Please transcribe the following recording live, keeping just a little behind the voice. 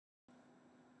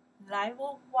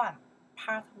Level 1,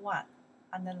 Part 1,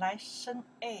 and Lesson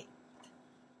 8,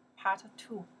 Part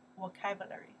 2,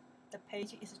 Vocabulary. The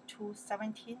page is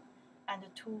 217 and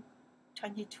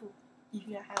 222. If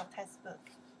you have a textbook,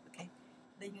 okay,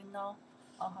 then you know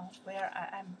where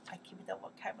I am. I keep the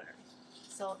vocabulary.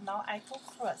 So now I go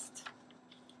first.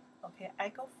 Okay, I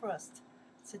go first.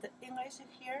 So the English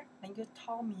here, when you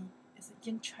tell me, is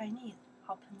in Chinese,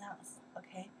 how pronounce,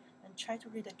 okay? And try to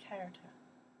read the character.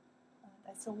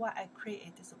 That's why I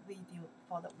create this video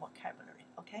for the vocabulary,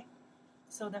 okay?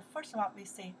 So the first one we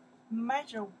say,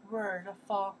 major word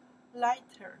for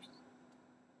letters.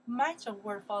 Major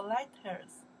word for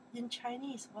letters. In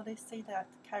Chinese, what they say that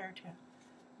character?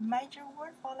 Major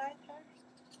word for letters.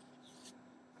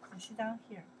 You see down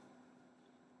here.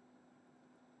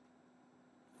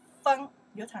 Feng,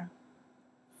 your turn.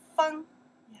 Feng,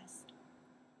 yes.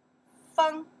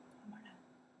 Feng,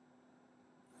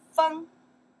 Feng,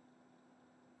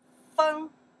 Feng,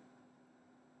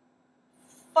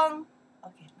 Feng.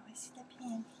 Okay, now I see the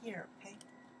pinyin here, okay?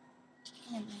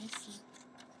 Pinyin, let me see.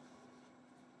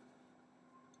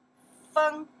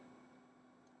 Feng,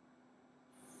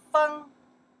 Feng,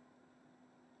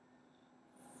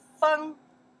 Feng.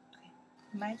 Okay,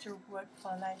 major word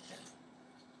for letters.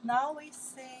 Now we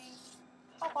say,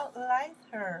 how about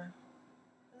letter?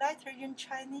 Letter in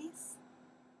Chinese?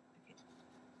 Okay.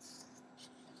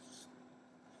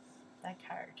 That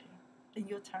character. Then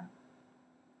your turn.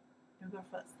 You go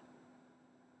first.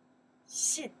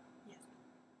 Xin. Yes.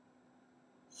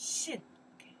 Xin.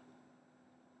 Okay.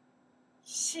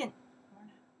 Xin.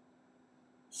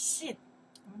 Xin.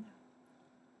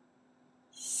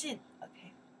 Xin.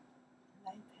 Okay.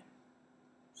 Letter.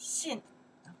 Xin.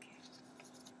 Okay.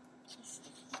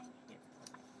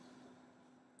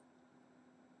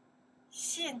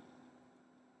 Xin.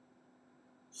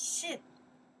 Xin.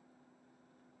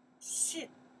 Xin.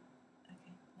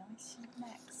 Okay, now we see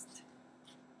next.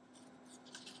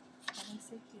 Let me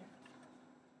see here.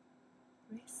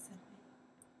 Recently.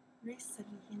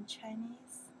 Recently in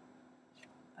Chinese.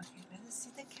 Okay, let's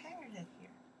see the character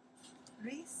here.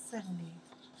 Recently.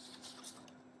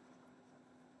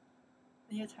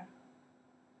 Your turn.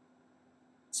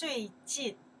 最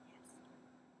近。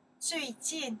最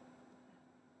近。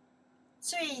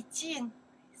最近。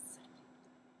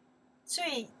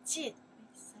最近。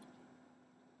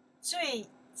最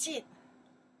近。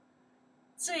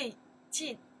最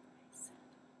近。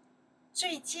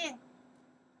最近。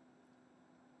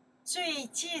最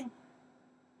近。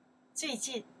最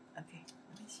近。Okay,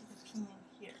 let me see the pinyin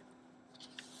here.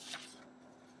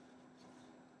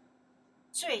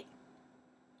 最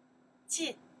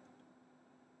近。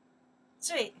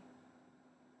最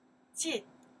近。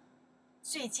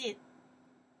最近。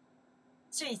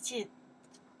最近。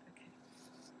Okay.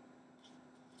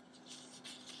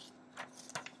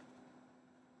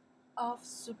 Of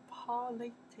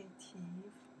superlative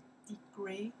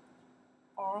degree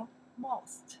or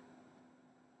most.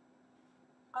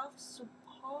 Of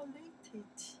superlative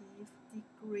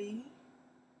degree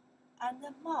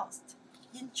and most.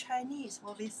 In Chinese,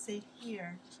 what we say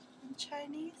here. In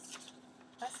Chinese,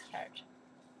 let's start.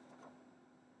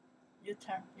 Your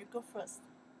turn. You go first.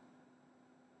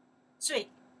 最。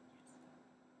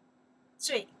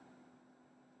最。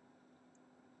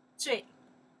最。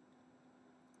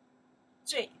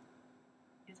最。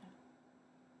Your turn.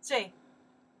 最。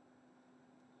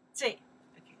最。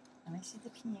Okay, and I see the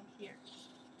pinyin here.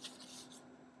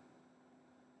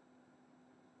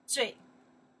 最。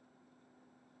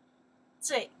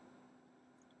最。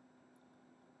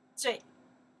最。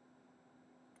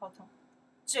bottom.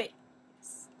 最。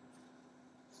Yes.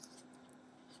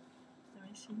 Let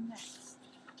me see next.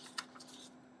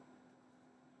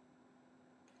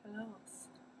 Close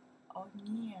or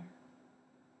near.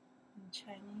 In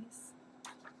Chinese,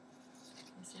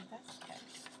 you say that's okay.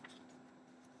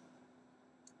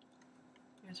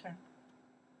 Your turn.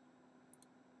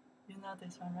 You know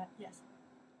this one, right? Yes.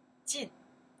 近。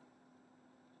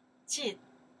近。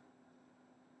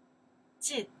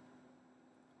近。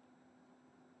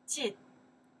近。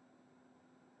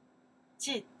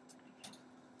近。Okay.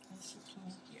 Let's see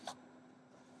pinyin here.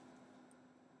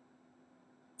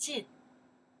 近。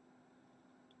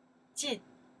近。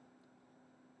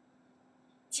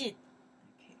近。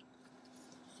Okay.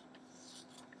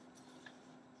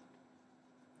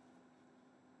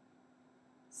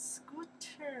 School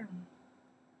term.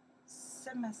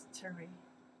 Semester.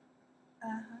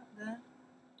 The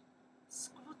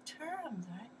school term,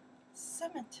 right?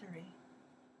 Cemetery.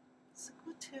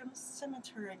 School term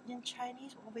cemetery. In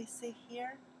Chinese, what we say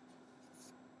here?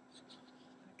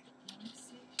 Okay, let me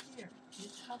see here. You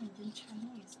tell me in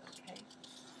Chinese, okay?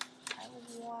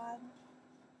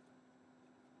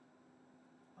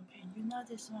 know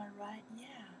this one, right?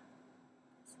 Yeah.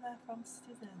 This one from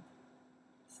student.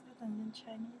 Student in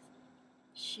Chinese.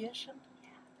 学生.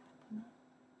 Yeah.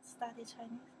 Study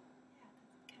Chinese. Yeah,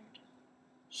 that's a character.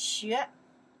 学.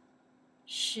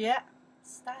 学.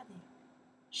 Study.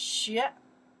 学.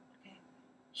 Okay.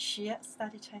 学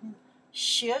study Chinese.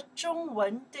 学中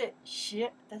文的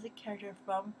学 that's a character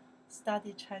from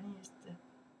study Chinese.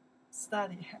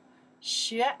 Study.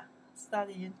 学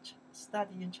study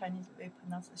in Chinese we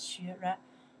pronounce 学 right?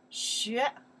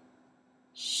 学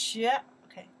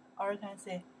okay. Or you can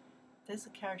say this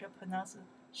character pronounced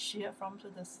学 from to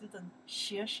the student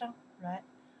学生 right?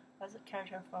 That's a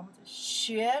character from the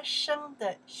学生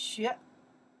的学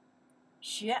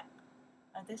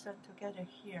and this one together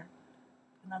here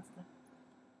pronounced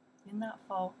enough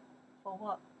for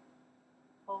what?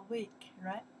 For week,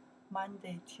 right?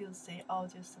 Monday, Tuesday, all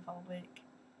just for week.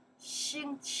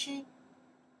 星期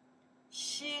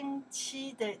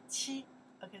的期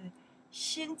okay.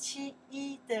 星期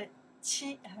一的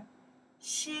期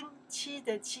星期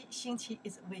的期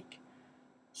is week.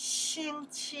 星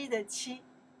期的期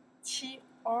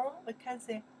or we can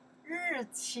say 日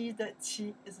期的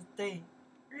期 is day.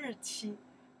 日期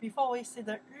before we say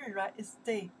the 日 right is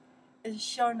day. It's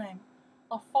short name.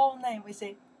 A full name we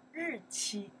say 日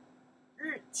期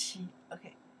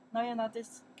okay. Now you know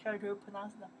this character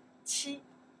pronounced 七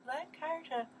that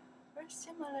character very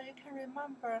similar. You can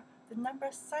remember the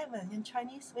number 7 in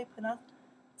Chinese we pronounce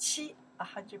七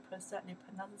 100%. You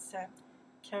pronounce the same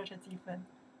character different.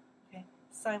 Okay,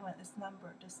 7 is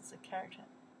number. This is a character.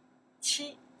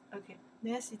 七 okay.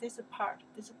 Then you see this part.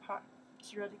 This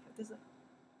radical. This is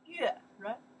月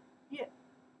right? 月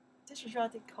this is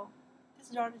radical.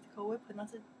 This radical we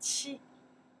pronounce 七.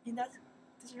 In that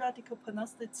this radical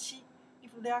pronounced 七.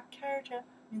 If their character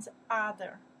means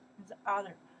other.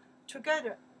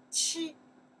 Together 七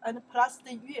and plus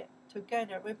the 月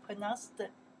together we pronounce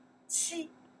the 七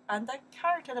and the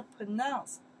character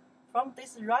pronounced from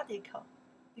this radical.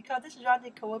 Because this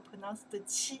radical we pronounce the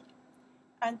七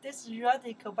and this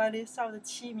radical by itself the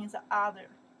七 means other.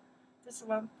 This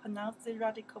one pronounced the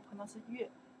radical pronounced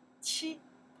月 七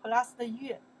plus the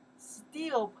月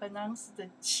still pronounced the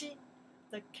七.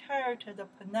 The character the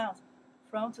pronounced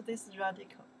from to this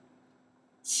radical.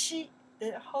 七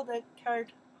the hold the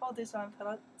character hold this one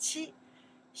pronounced 七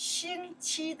星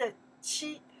期的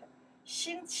期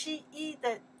星期一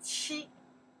的期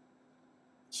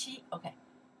okay.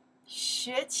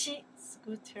 学期 is a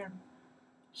good term.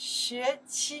 学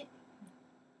期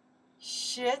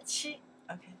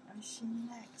okay. Let me see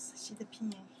next. See the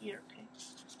pinyin here, okay.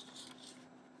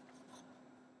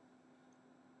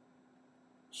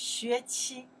 学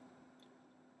期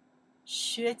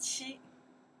学期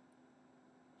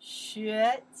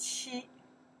学期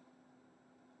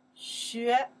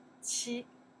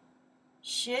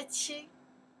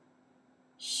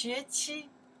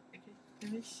okay.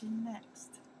 Let me see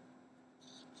next.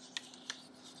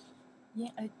 In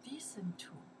addition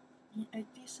to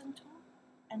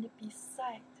and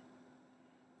beside.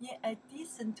 In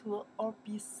addition to or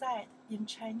beside in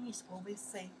Chinese what we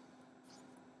say?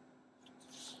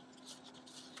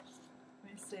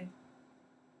 We say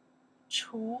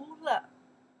除了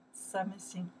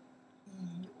something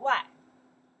以外，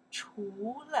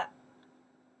除了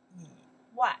以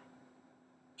外，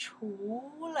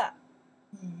除了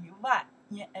以外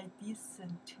in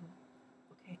addition to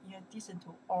okay. In addition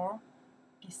to or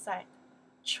beside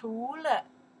除了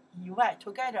以外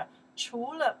together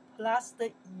除了 plus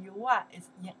the 以外 is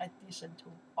in addition to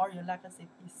or you like to say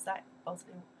beside both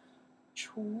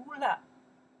除了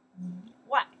以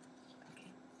外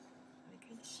okay. We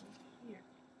can see here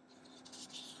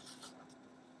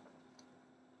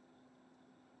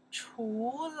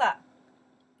除了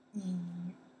以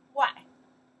外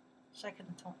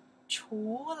second tone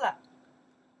除了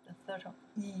the third tone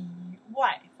以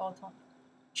外 fourth tone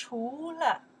除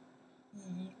了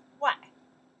以外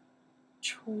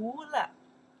除了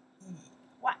以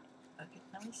外 okay.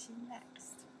 Now we see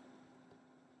next.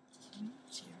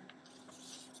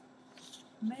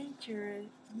 Major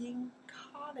in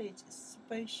college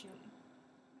especially.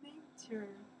 Major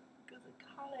go to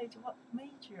college what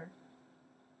major?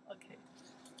 Okay.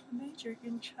 Major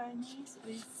in Chinese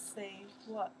we say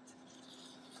what?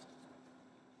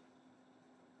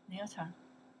 你要唱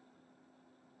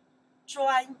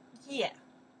专业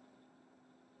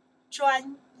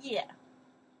专业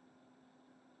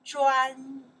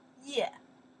专业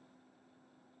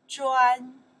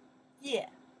专业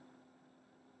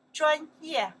专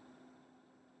业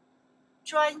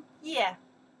专业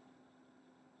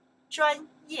专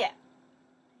业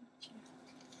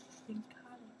in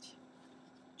college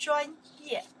专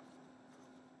业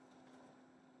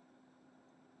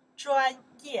专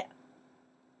业，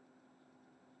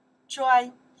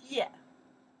专业。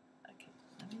Okay,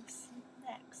 let me see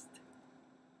next.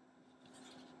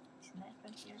 Is next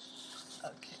right here?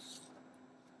 Okay.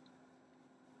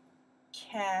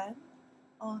 Can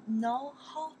or know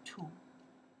how to.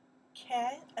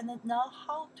 Can and know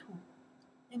how to.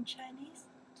 In Chinese,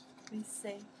 we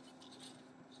say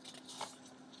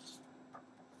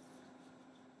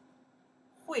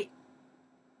会，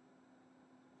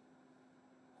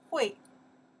会，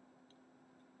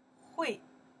会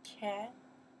can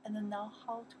and know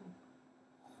how to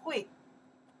会，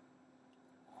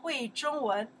会中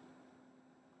文，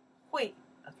会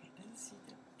Okay, let's see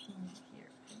the pinyin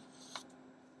here. Okay.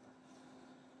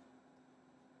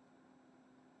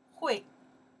 会，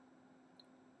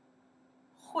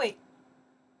会，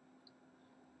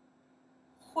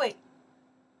会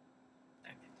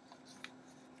Okay.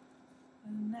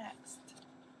 And next,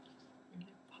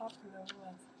 really popular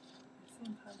one. I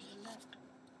think I really like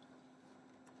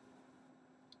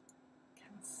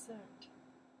concert.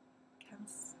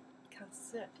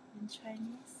 Concert in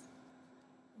Chinese.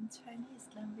 In Chinese,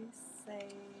 let me say,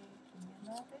 you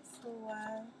know this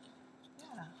one?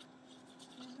 Yeah,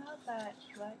 you know that,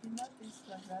 right? You know this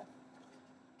one, right?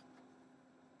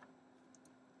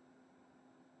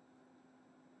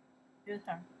 Your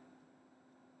turn.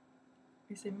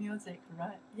 You say music,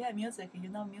 right? Yeah, music. You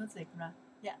know music, right?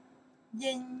 Yeah.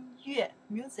 音乐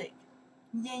music.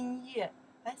 音乐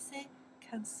I say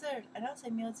concert. I don't say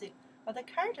music. But the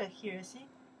character here, you see?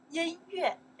 音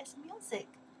乐 is music.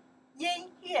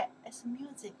 音乐 is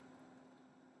music.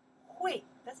 会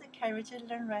that's the character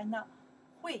learn right now.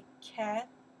 会 can,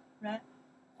 right?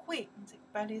 会 means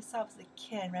by itself the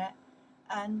can, right?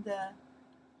 And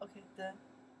okay, the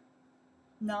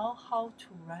know how to,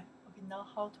 right? Okay, know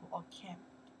how to or can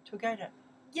together.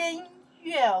 音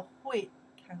乐会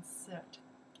concert.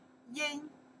 音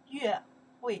乐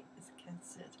会 is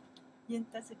concert. 音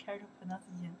that's the character pronounce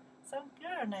音. Some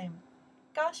girl name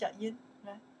高小音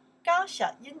right? 高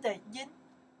小音的音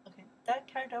okay, that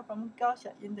character from 高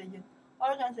小音的音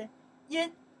or can say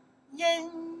音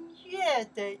音乐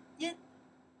的音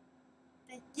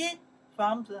的音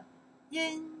from the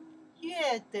音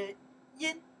乐的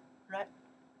音 right?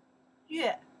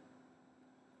 乐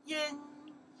音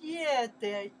乐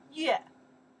的乐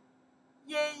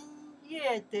音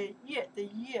乐的乐 the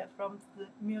乐 from the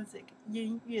music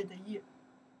音乐的乐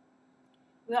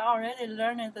We already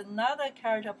learned another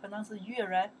character pronounced 月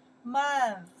right?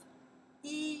 Month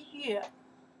 1月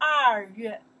2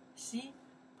月 See?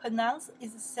 Pronounce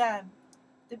is the same.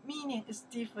 The meaning is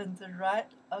different, right?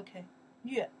 Okay.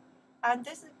 月 And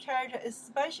this character is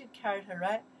special character,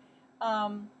 right?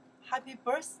 Happy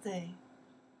birthday.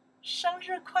 生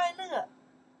日快乐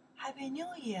Happy New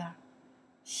Year.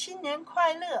 新年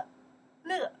快乐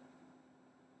乐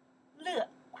乐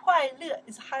快乐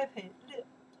is happy 乐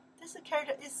This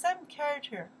character is same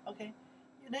character, okay?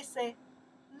 They say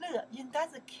乐 In that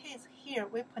case here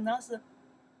we pronounce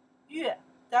月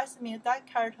That means that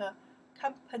character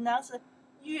can pronounce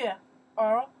月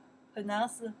or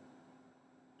pronounce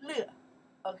乐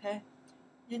Okay?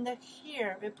 In the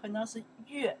here we pronounce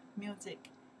乐 music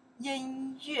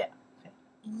音乐 okay?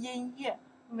 音乐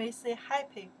We say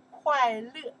happy 快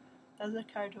乐 That's the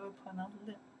character we pronounce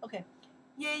乐 Okay?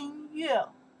 音乐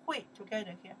会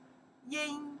together here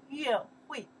音乐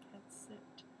会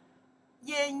concert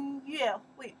音乐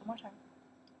会 one more time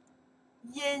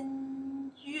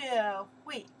音乐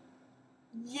会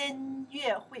音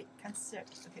乐会 concert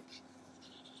okay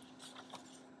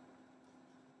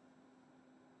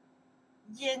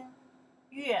音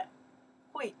乐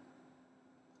会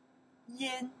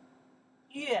音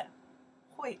乐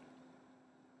会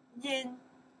音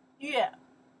乐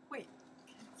会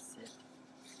concert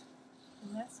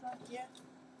The next one here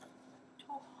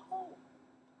to hope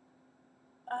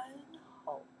and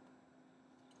hope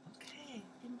Okay,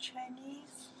 in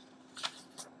Chinese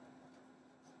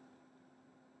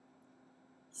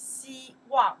希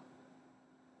望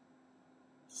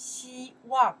希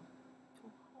望 to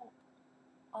hope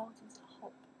all is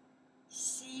hope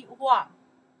希望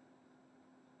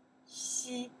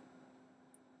希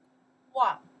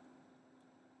望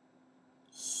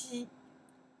希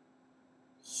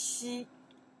希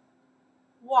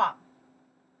望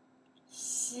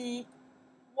希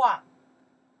望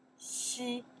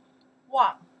希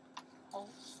望 hope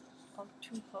or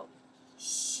to hope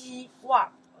希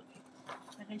望 okay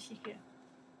let me see here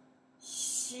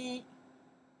希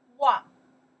望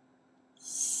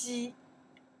希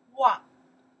望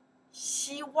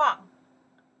希望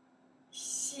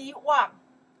希望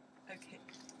okay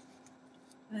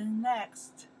the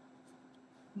next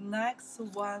Next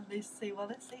one, let's see what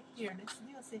let's see here. Let's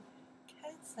use it.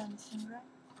 Can something,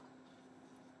 right?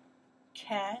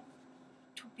 Can,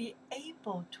 to be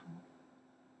able to.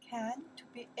 Can, to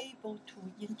be able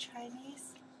to in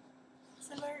Chinese.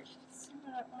 Similar,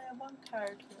 only one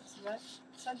character, right?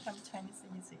 Sometimes Chinese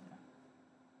is easier.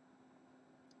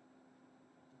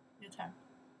 Your turn.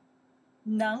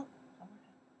 能，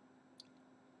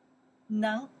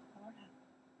能，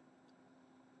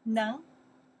能，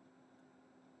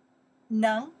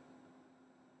能，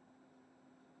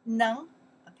能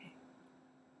 ，OK，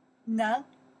 能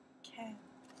can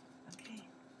OK，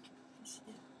 this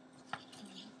is put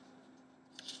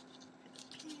the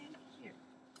pinyin here，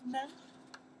 能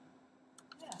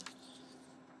yeah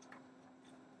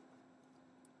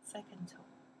second tone，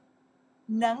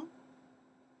 能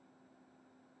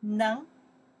能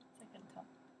second tone，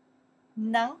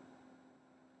 能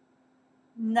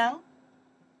能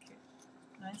OK，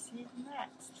 let's see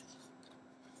next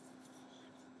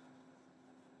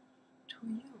to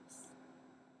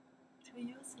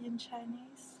use in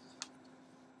Chinese.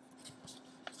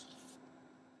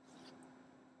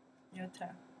 Your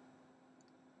turn.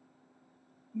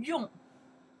 用，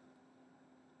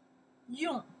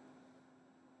用，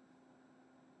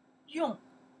用，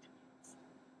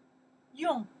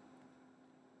用，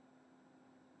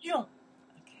用 OK，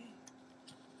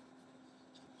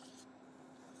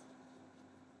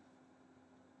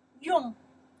 用，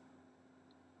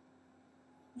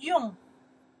用，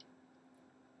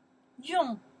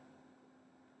用，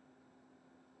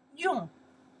用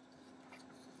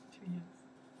to use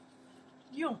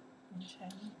用 in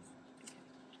Chinese. Okay.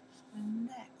 And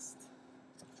next,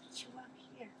 what you want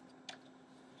here?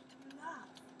 To love,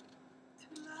 to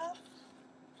love,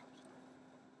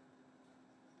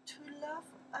 to love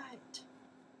at,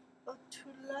 or to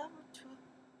love to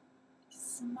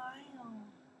smile,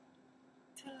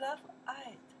 to love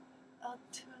at, or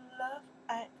to love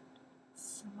at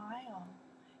smile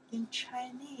in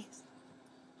Chinese.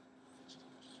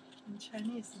 In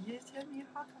Chinese, you tell me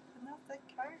how to pronounce that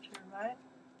character, right?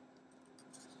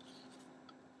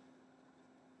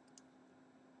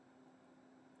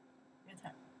 Your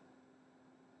turn.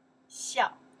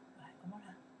 笑，来，我们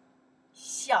看，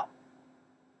笑，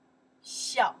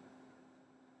笑，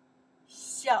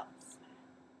笑，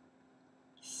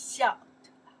笑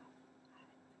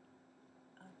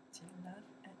to love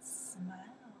and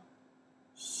smile，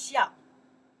 笑，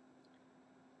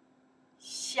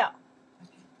笑。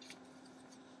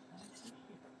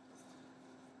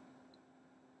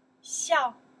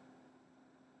笑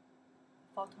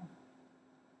bottom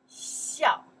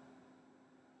笑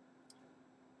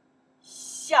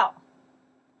笑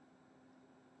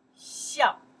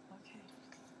笑 okay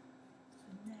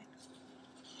next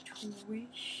to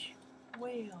wish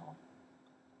well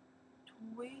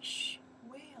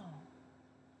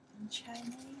in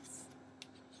Chinese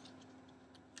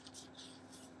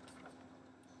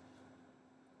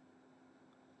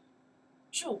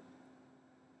祝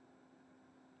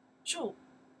to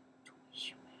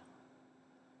wish well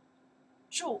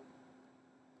祝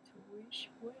to wish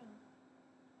well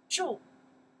祝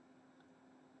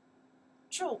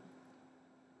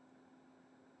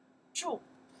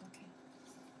okay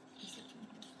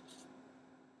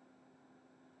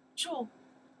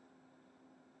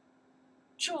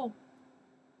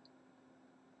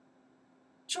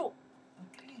祝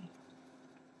okay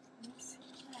let's see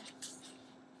next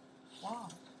wow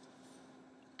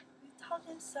we're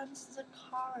talking some the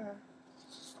color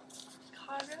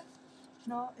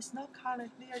no it's not color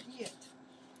there yet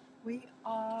we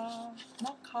are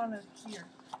not color here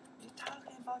we're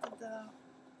talking about the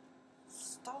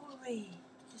story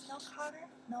it's not color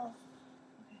no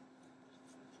okay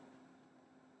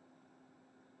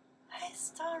hey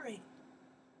story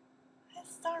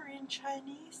in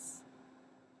Chinese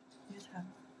you have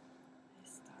hey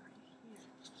story here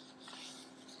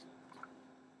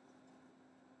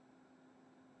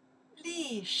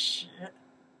历史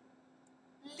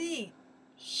历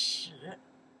史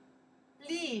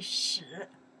历史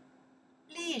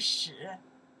历史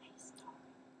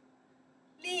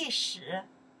历史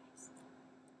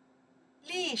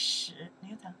历史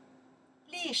你看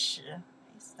历史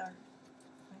history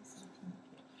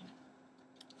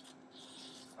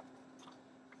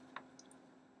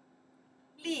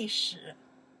历史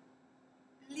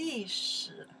历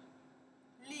史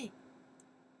历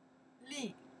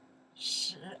历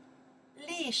史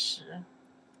历史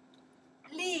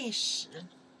历史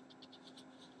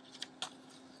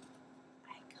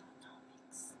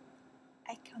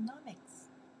economics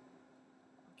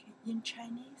okay in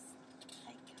Chinese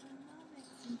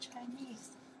economics in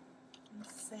Chinese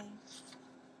let's say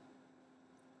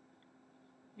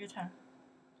Your turn.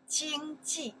 经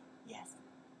济 yes.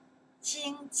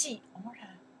 经济 one more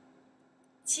time.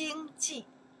 经济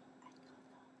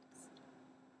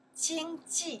经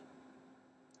济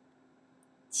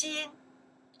经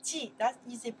济 that's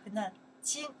easy pronounce.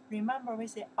 经 remember we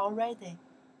say already.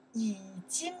 已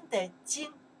经的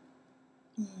经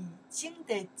已经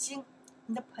的经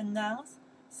the pronounce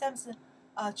same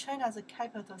as China's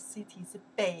capital city is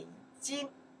北京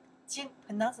Jing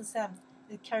pronounce same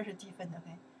the character different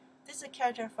okay. This is a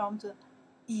character from the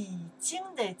已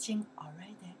经的经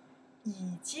already.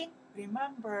 已经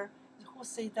remember who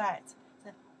say that?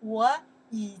 我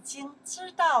已经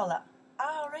知道了 I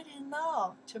already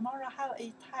know. Tomorrow have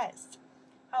a test.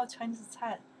 Have Chinese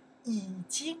test. 已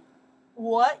经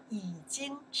我已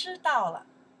经知道了。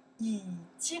已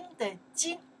经的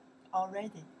经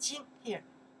already 经 here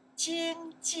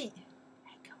经济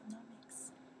economics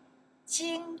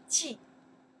经济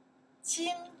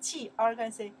经济 or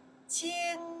can say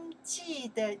经济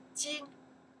的经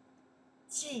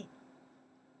济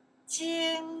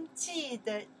经济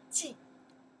的济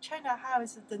China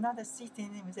has another city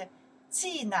name is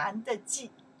济南的济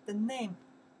the name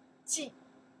济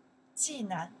济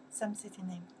南 some city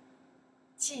name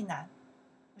济南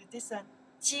this one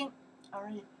经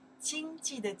already 经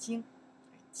济的经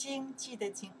经济的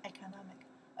经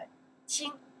economic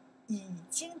经已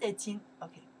经的经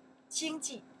OK 经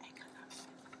济 economic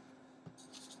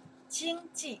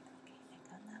经济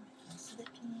economic 老师的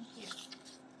拼音 here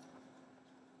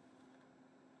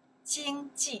经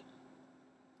济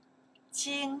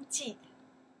经济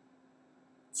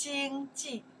经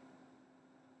济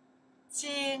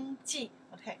经济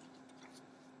OK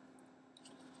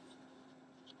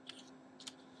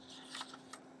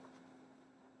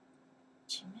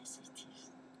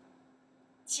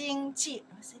经济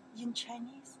in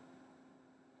Chinese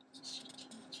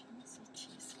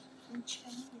in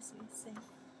Chinese we say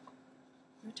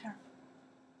return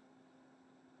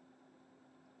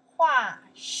化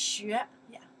学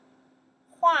yeah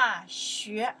化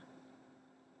学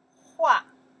化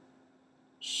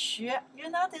学 you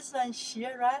know this one 学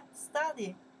right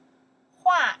study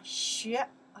化学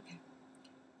OK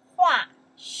化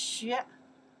学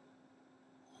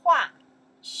化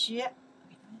学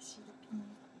OK let me see the pinyin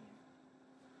here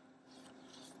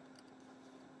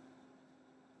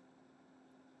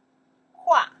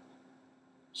化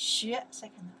学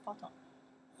second photo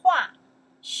化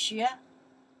学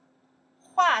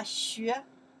化学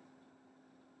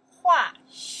化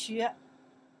学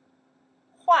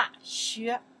化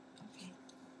学 OK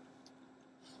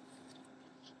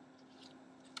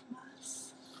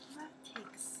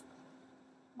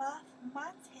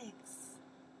mathematics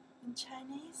in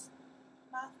Chinese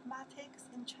mathematics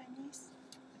in Chinese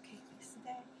okay we see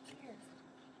that here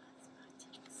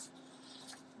mathematics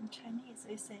in Chinese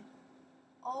they say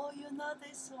oh you know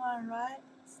this one right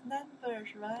it's numbers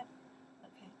right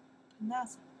okay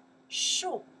pronounce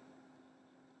数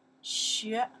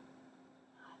学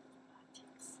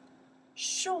mathematics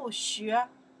数学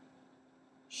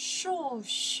数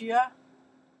学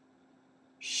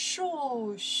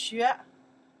数学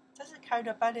这是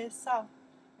character by itself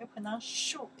we pronounce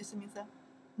数 it means a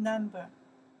number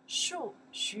数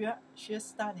学学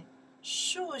study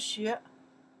数学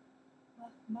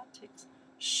mathematics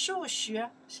数学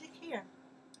see here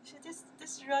see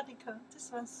this radical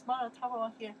this one smaller top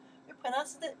one here we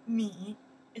pronounce the 米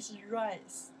is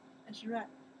rice it's right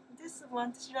this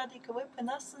one this radical we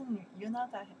pronounce 女 you know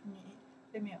that 女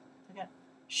对没有这个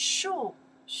数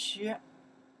学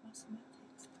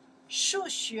mathematics 数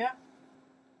学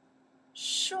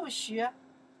数学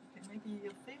okay, maybe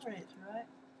your favorite right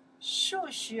数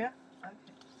学 okay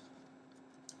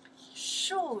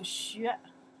数学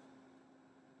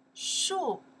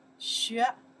数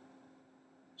学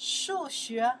数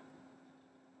学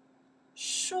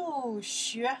数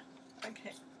学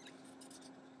okay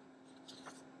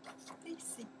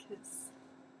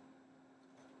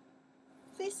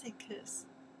physics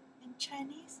in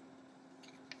Chinese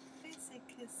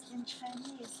physics in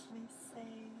Chinese we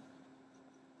say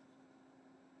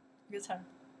your turn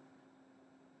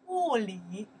物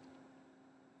理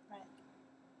right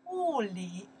物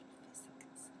理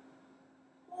physics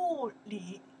物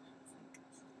理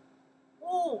physics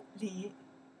物理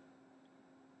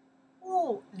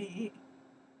物理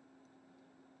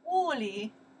物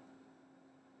理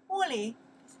物理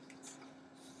physics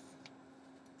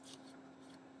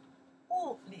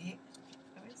物理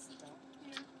where is it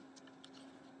here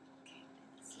okay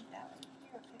let's see that one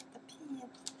here okay the pinyin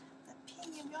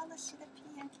we want to see the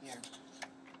pinyin here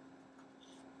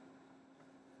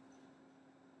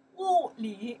物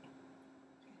理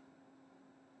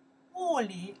物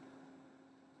理，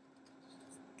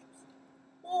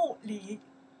物理。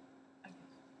Okay.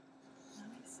 Now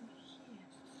let's see here.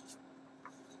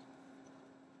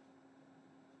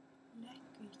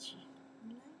 Language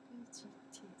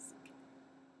task.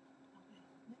 Okay,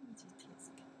 language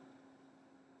task.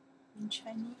 In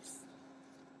Chinese.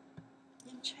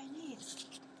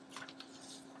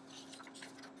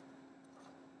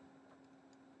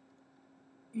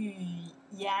语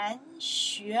言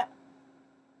学，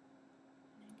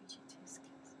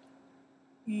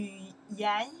语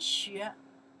言学，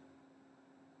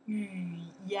语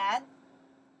言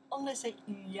only say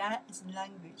语言 is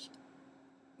language，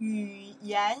 语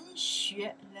言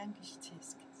学 language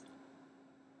task，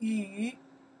 语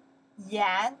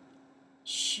言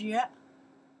学，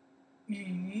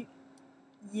语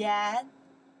言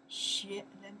学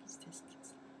language task，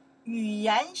 语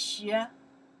言学。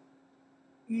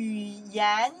语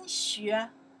言学，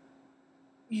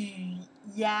语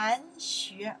言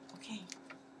学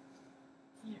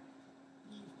 ，OK。Here，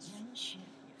 语言学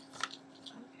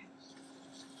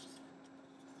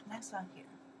 ，OK。Next one here.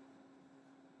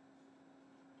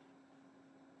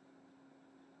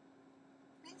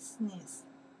 Business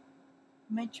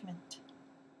management.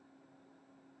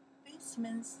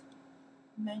 Business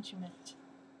management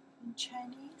in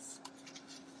Chinese.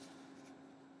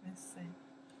 Let's see.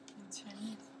 In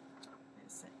Chinese,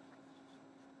 let's say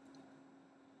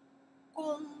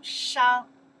工商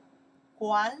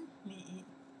管理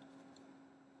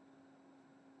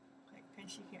可以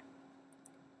see here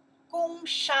工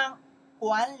商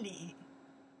管理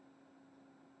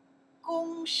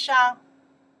工商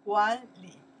管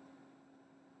理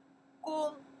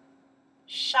工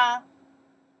商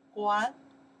管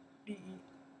理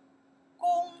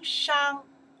工商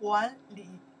管理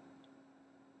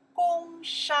工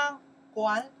商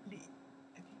管理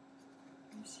 ，OK，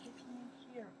 you see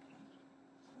here, OK，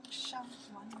 工商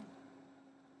管理，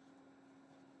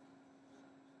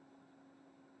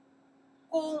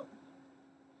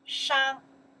工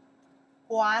商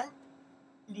管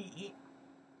理，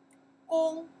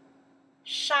工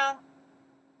商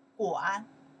管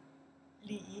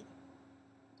理，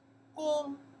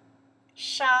工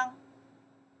商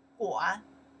管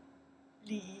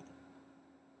理。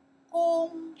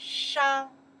工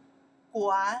商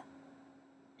管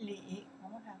理，我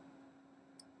们看，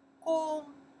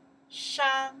工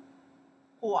商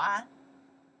管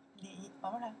理，我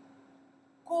们看，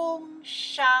工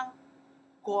商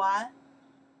管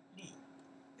理。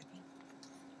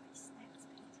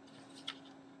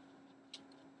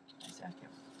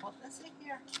Let's see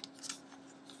here.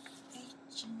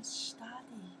 Asian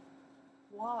study.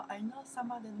 Wow, I know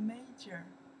some of the major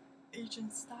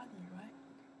Asian study, right?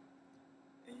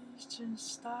 Asian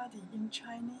study in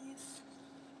Chinese.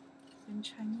 In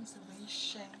Chinese 为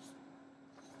谁？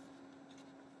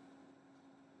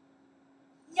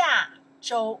亚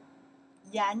洲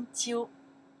研究，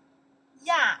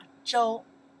亚洲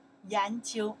研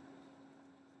究，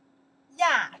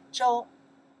亚洲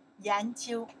研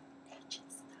究，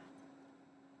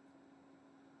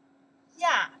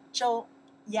亚洲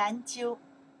研究，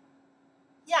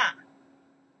亚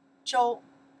洲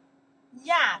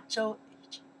亚洲。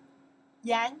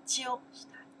研究，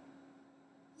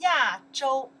亚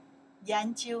洲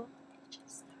研究，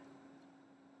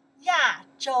亚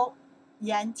洲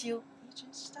研究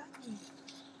 ，Asian study，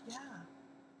 yeah，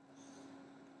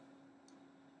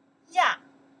 亚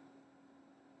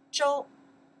洲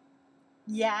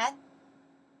研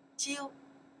究，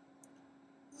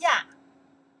亚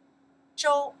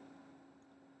洲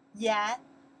研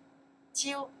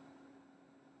究，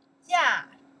亚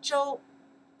洲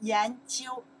研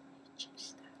究。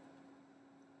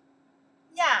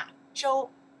亚洲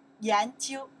研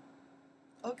究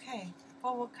Okay,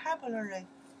 for vocabulary,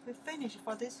 we finish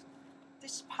for this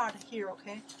part here,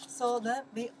 okay? So then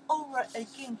we over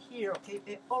again here, okay?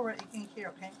 We over again here,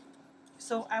 okay?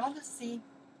 So I want to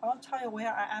tell you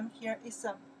where I am here. It's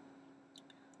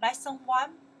lesson 1,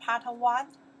 part 1,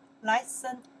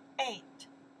 lesson 8,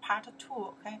 part 2,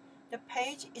 okay? The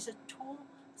page is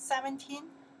 217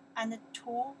 and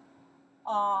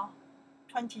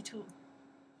 222.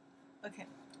 Okay,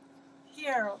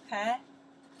 here, okay,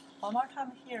 one more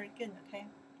time here again, okay,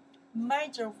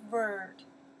 major word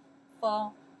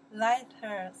for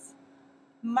letters,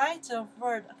 major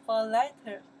word for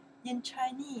letters in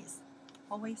Chinese,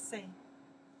 what we say,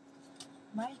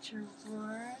 major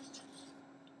word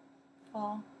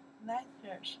for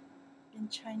letters in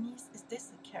Chinese is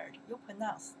this card, you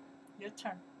pronounce, your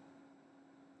turn,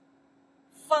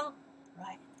 feng,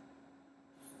 right,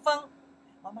 feng,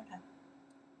 one more time,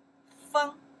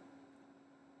 风，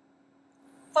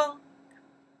风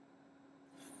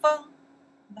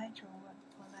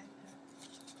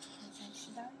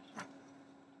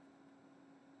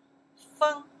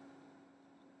风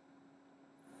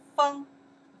feng.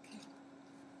 Okay.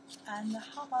 And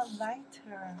how about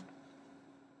lighter?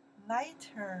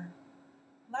 Lighter.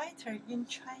 Lighter in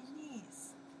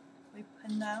Chinese. We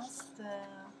pronounce the,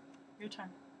 your turn.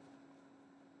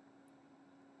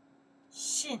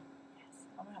 Xin. Yes,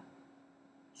 one more time.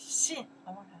 Xin.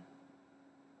 One more time.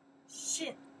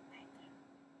 Xin. Lighter.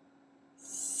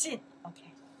 Xin.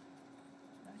 Okay.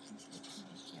 Now you can see the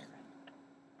pinyin here, right?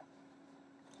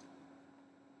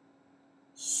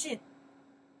 Xin.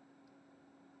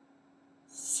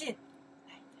 Xin.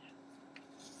 Lighter.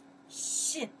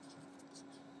 Xin.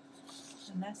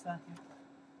 The next one here.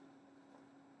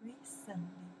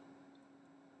 Recently.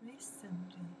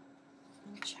 Recently.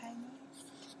 In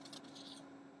Chinese.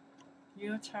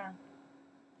 Your turn.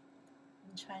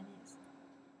 In Chinese.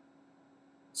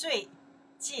 最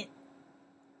近。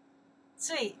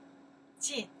最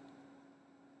近。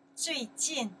最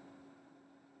近。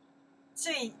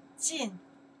最近。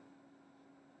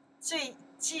最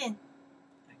近。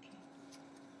Okay.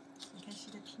 You can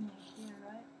see the pinyin here,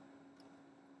 right?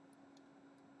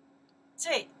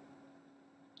 最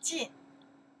近。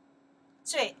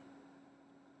最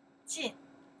近。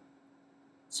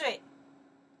最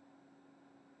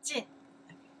近。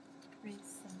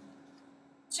Recent.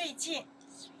 最近。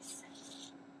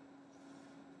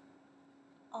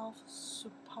Of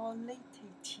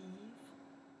superlative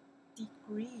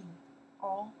degree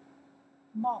or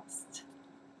most.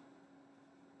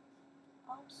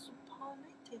 Of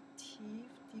superlative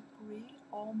degree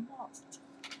or most.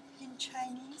 In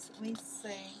Chinese, we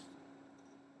say.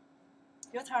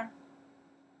 Your turn.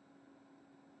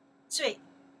 最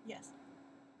yes.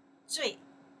 最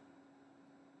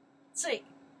最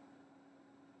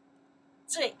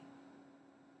最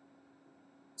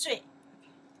最 okay.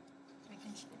 We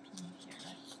can see the pinyin here,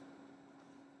 right?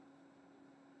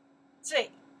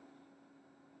 最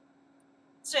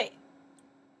最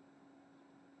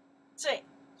最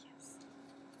yes.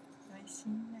 We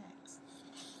see next.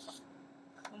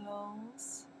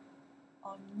 Close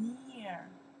or near.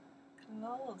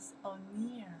 Close or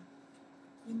near.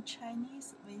 In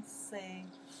Chinese, we say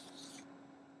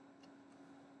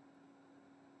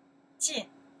近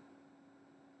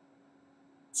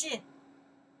近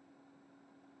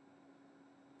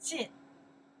近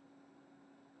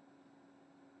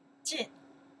近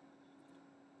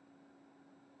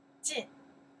近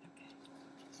okay.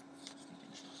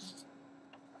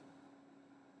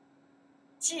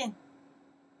 近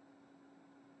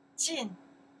近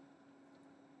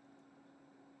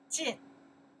近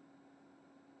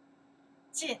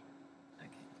近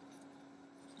okay.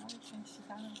 Now we can see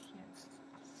down here.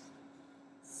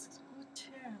 School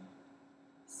term,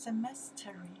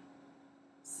 semestery.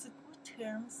 School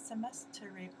term,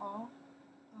 semestery, or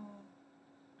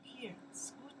here,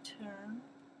 school term,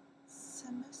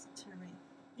 semestery.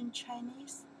 In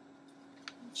Chinese,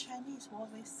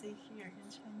 what we say here in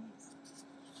Chinese?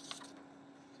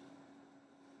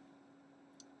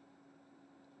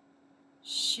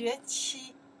 学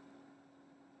期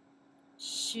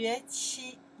学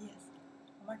期 yes.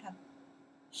 One more time.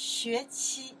 学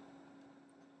期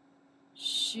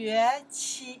学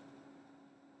期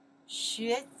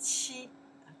学期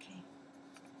okay.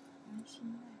 Let's see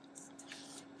next.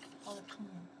 All the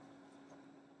pinyin.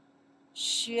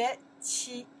 学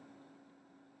期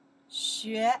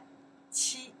学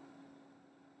期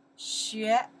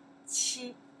学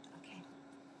期 okay.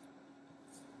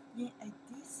 In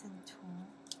addition to,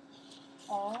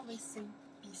 or we say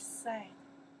beside.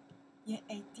 In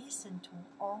addition to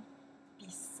or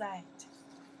beside.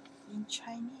 In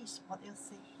Chinese, what you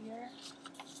say here?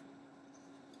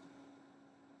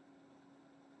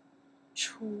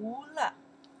 除了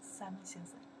三个形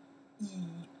式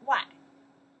以外，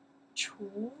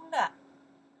除了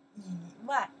以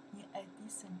外 in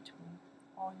addition to,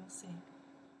 or you say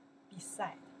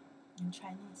beside. In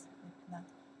Chinese, we pronounce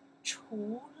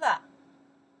除了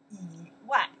以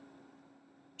外，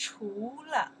除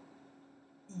了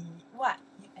以外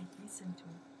in addition to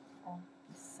or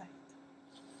beside.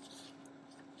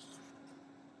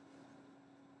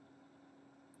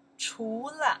 除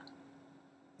了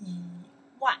以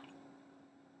外，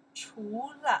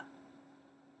除了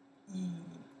以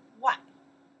外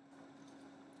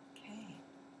okay.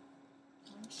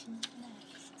 Let's see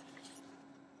next.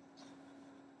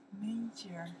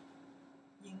 Major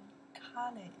in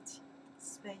college,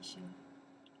 special.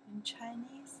 In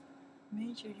Chinese,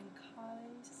 major in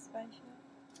college, special.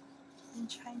 In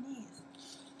Chinese,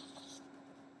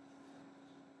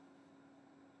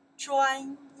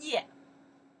 专业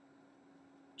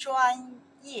专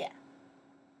业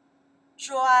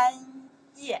专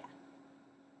业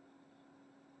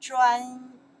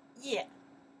专业，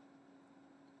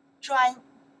专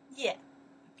业。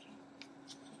Okay,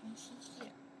 you can see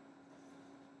here.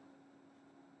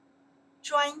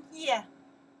 专业，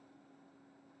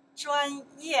专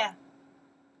业，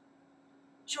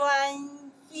专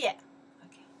业。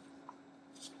Okay.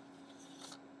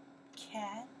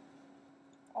 Can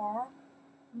or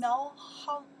know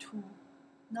how to,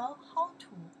 know how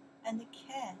to, and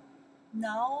can,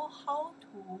 know how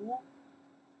to,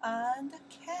 and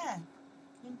can.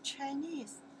 In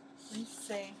Chinese, we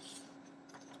say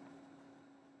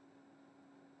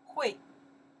会，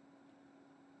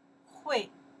会，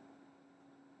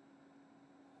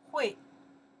会，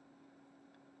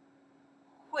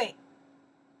会，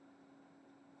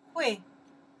会。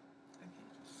Okay,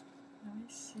 let me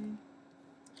see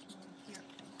here.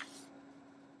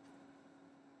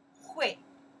 会，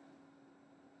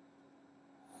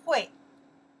会，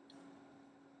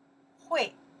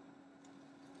会。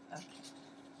Okay.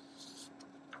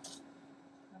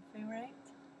 My favorite?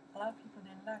 A lot of people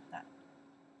didn't like that.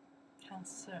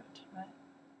 Concert, right?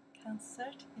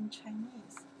 Concert in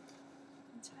Chinese.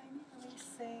 In Chinese, we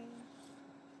say.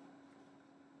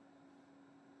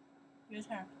 Your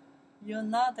turn. You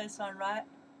know this one, right?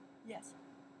 Yes.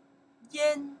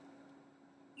 音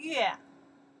乐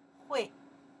会，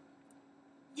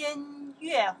音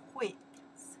乐会，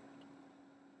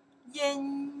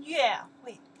音乐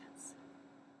会，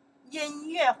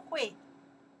音乐会，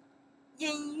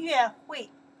音乐会，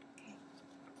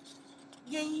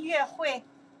音乐会，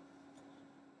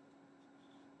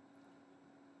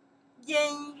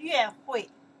音乐会，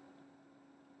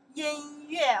音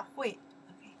乐会。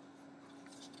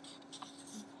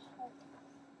Hope,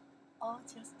 or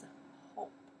just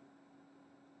hope,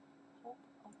 hope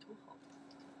or to hope.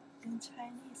 In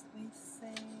Chinese, we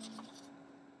say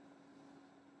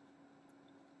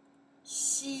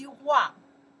希望，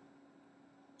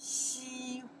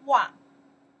希望，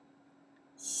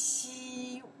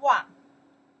希望，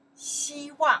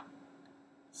希望，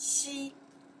希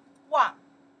望，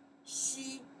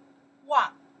希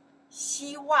望，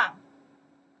希望，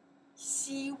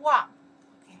希望。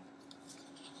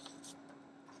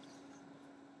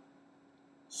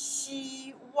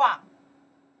希望，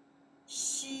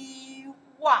希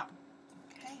望。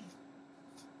Okay.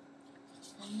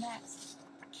 The next,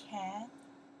 can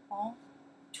or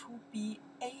to be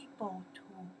able to.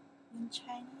 In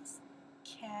Chinese,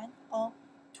 can or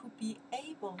to be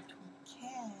able to.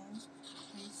 Can,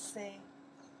 we say.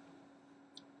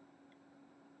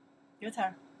 Your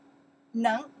turn.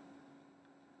 能，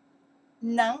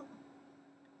能，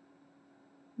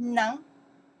能，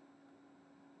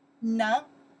能。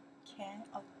Can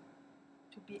or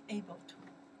to be able to.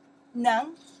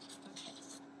 能。Okay.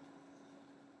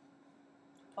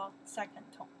 For second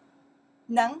tone.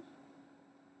 能，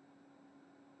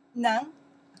能。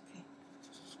Okay.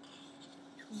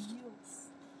 To use.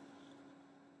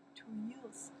 To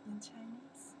use in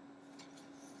Chinese.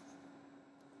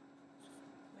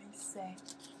 We say,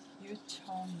 you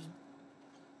tell me.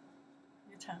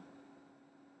 Your turn.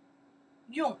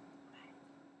 用，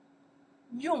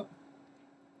用。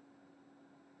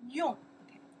用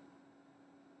 ，OK，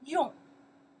 用，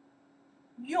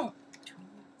用 to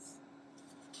use，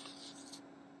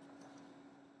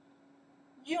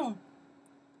 用，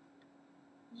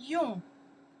用，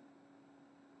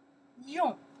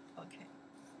用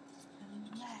 ，OK。And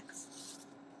next,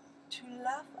 to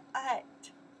laugh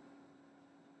at,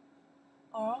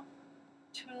 or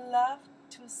to laugh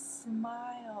to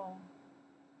smile.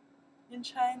 In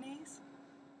Chinese,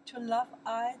 to laugh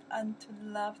at and to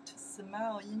laugh to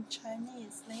smile in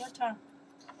Chinese. Your turn.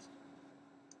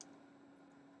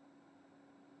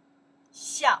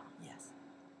 笑 yes.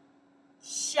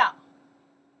 笑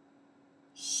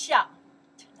笑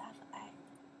to laugh at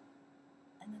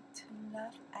and to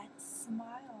laugh at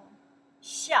smile.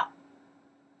 笑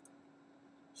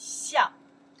笑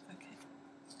okay.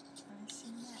 Let me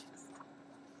see next.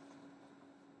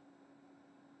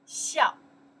 笑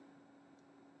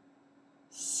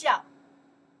笑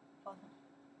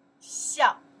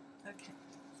笑 okay.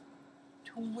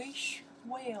 To wish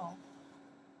well.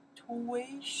 To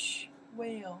wish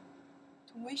well.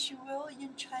 To wish well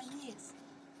in Chinese,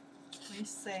 we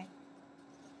say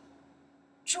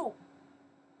祝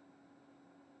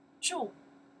祝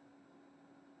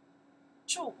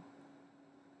祝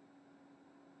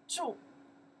祝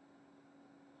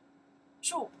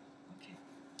祝 okay.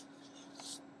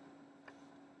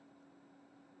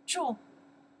 祝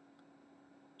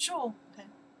祝 okay.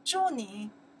 祝你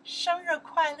生日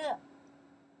快乐。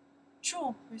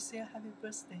祝 we say happy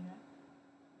birthday, right?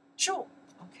 祝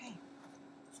okay.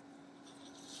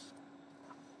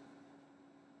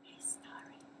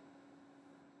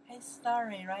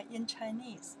 history, right? In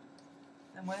Chinese.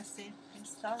 And we'll say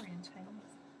history in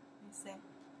Chinese. We say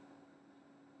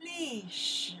历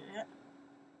史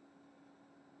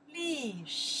历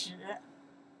史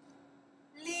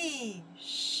历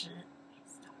史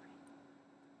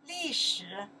历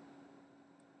史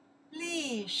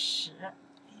历史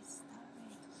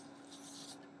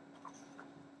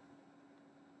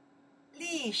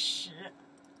历史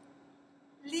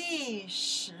历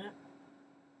史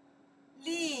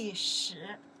历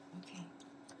史 Okay.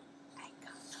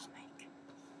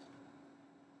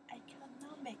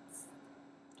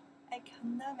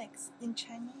 Economics in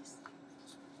Chinese.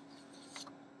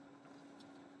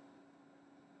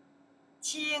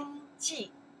 经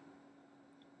济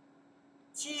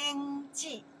经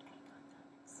济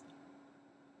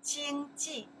经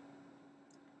济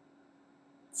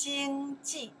经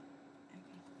济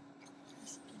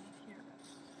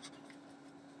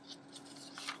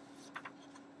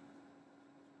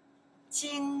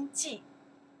经济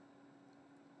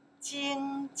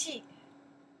经济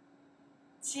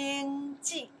经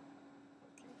济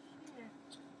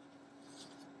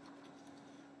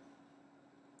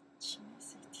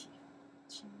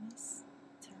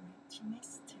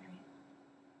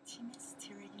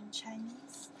Chemistry in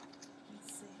Chinese.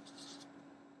 Let's see.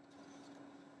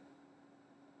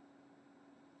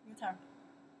 Your turn.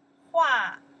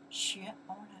 化学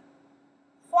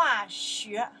化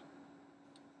学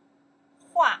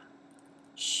化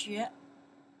学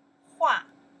化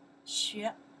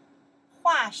学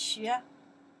化学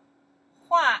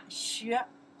化学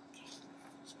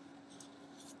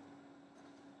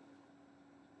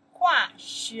化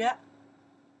学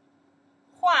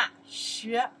化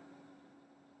学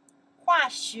化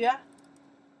学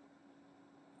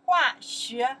化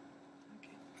学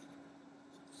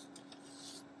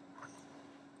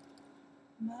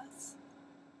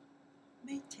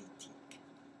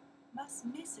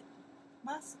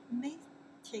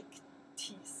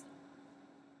Mathematics.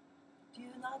 Do you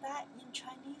know that in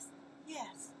Chinese?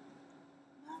 Yes.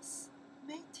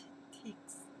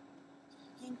 Mathematics.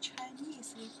 In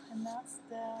Chinese, we pronounce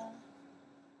the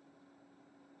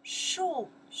数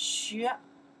学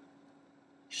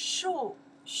数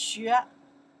学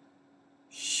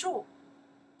数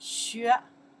学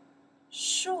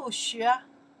数学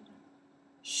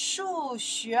数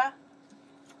学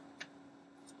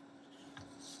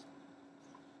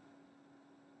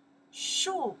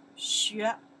数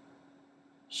学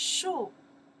数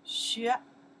学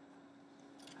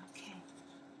Okay.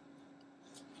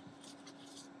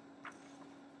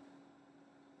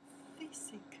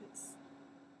 Physics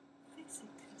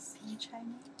in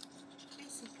Chinese.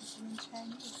 Physics in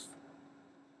Chinese.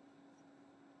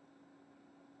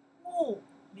 物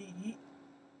理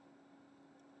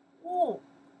物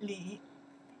理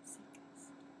Physics.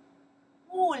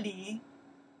 物理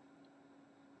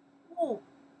物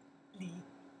理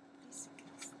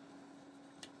Physics.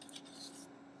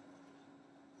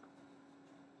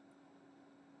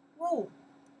 物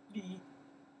理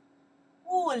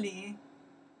物理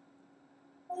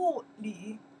物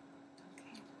理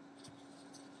Okay.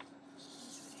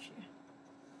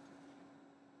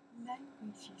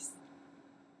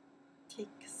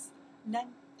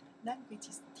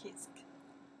 Languages text.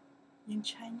 In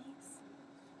Chinese,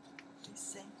 we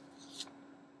say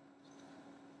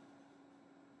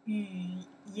语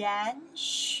言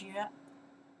学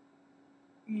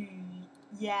语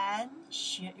言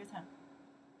学 Your turn.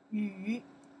 语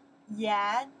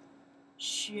言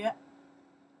学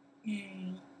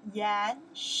语言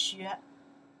学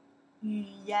语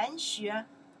言学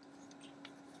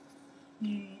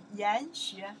语言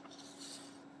学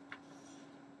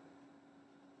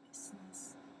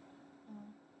Business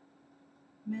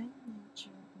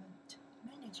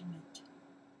management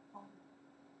or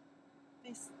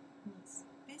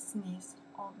business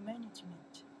or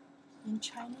management. In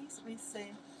Chinese, we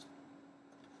say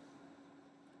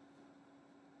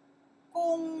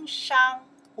工商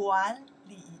管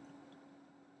理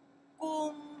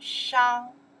工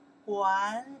商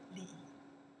管理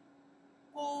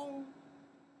工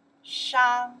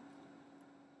商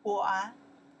管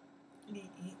理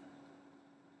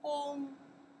工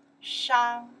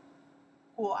商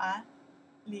管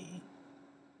理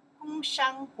工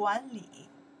商管理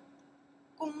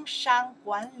工商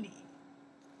管理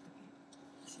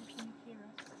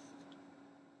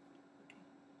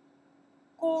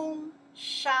工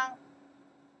商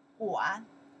管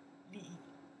理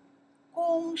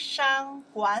工商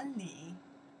管理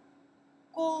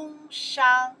工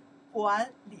商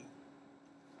管理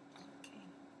Okay.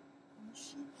 Let's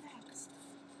see next.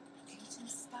 Reading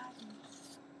study.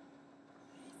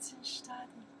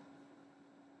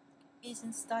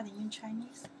 isn't studying in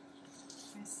Chinese.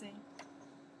 Let's see.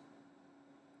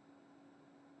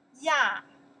 亚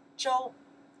洲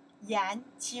研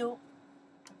究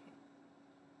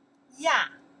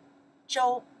亚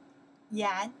洲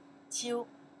研究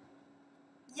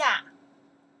亚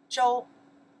洲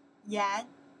研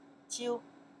究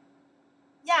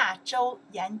亚洲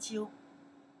研究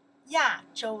亚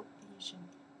洲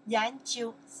研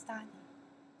究 study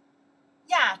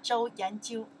亚洲研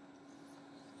究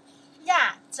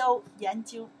亚洲研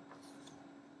究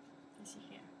This is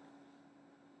here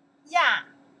亚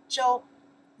洲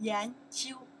研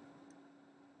究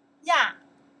亚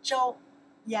洲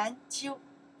研究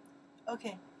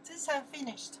Okay, this time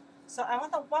finished. So I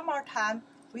want one more time.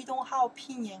 We don't have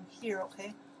pinyin here,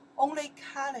 okay? Only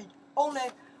character,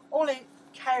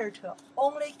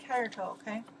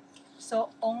 okay? So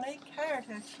only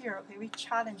character here, okay? We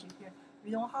challenge it here.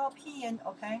 We don't have pinyin,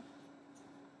 okay?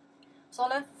 So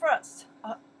then first,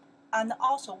 and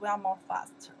also we are more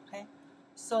faster, okay?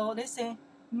 So listen,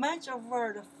 major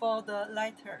word for the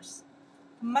letters.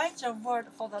 Major word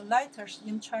for the letters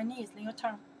in Chinese, in your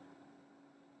turn.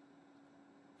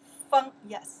 Feng,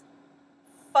 yes.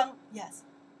 Feng, yes.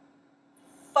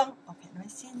 Feng, okay, let me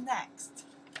see next.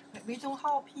 Okay, we don't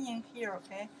have pinyin here,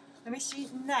 okay? Let me see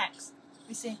next.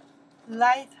 We see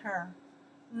letter.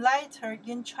 Letter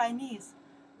in Chinese.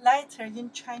 Letter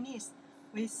in Chinese.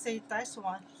 We see this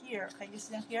one here. Okay, you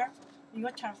see here?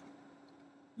 Your turn.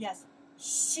 Yes.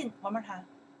 Xin, one more time.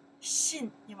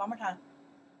 Xin, one more time.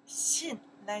 Xin,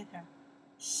 letter.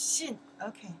 Xin,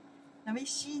 okay. Let me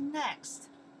see next.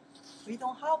 We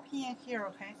don't have pinyin here,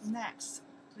 okay? Next,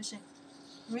 we see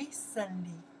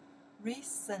recently,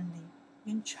 recently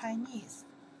in Chinese,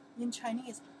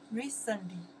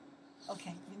 recently,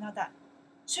 okay, you know that.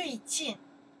 最近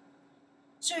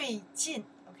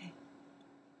okay.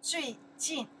 最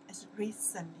近 is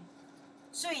recently.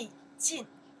 最近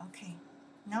okay.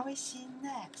 Now we see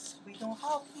next. We don't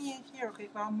have pinyin here, okay?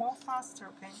 We are more faster,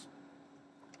 okay?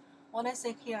 What I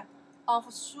say here,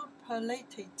 of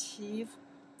superlative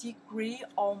degree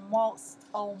almost.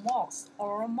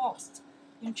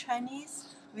 In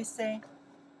Chinese, we say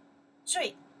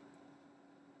最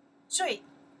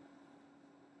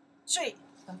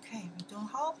Okay, we don't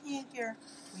have pinyin here.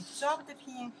 We drop the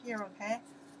pinyin here, okay?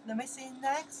 Let me see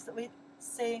next. We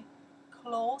say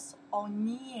close or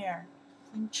near.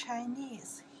 In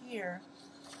Chinese, here.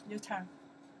 Your turn.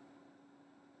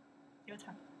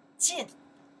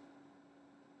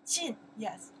 近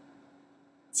yes.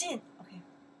 近 okay.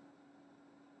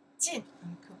 近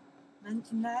cool. Then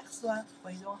next one,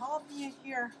 we don't have pinyin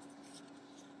here.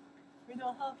 Right?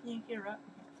 Okay.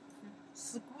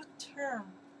 School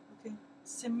term, okay.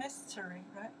 Semester,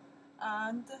 right?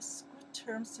 And school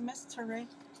term, semester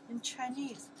in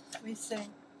Chinese, we say.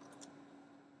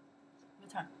 Your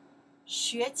turn.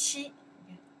 学期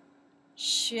okay.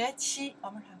 学期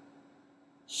one more time.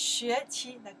 学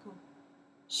期 like cool.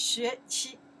 学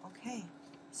期 okay.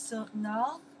 So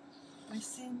now we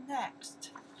see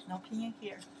next. No pinyin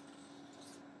here.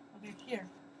 Okay, here.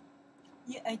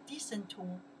 In addition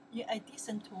to,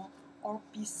 or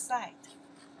beside.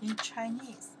 In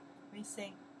Chinese, we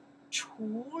say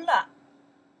除了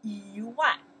以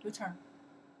外 Your turn.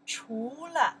 除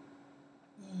了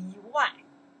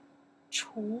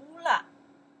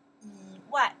以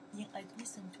外 in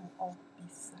addition to or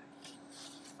beside.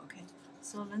 Okay,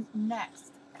 so then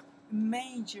next,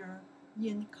 major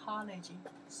in college,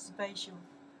 special.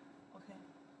 Okay,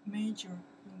 major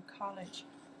in college,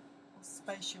 or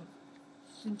special.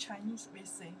 In Chinese, we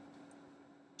say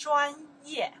专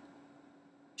业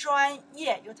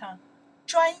your turn.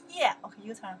 专业 okay,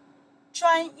 your turn.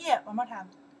 专业 one more time.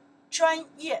 专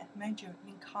业 major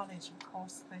in college or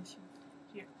special.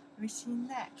 Here, we see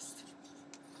next.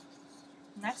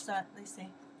 Next one, let's say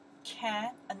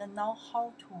can and know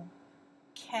how to.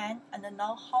 Can and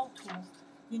know how to.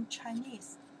 In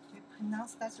Chinese, we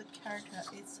pronounce that the character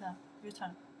is your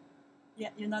turn. Yeah,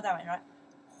 you know that one, right?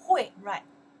 会 right.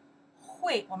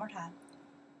 会 one more time.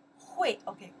 会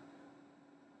okay.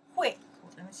 会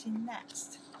cool. Let me see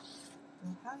next. We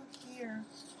have here.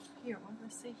 Here, what do I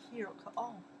say here?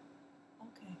 Oh,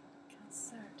 okay.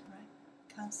 Concert, right?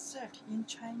 Concert in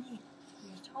Chinese.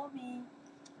 You told me.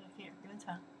 Here, your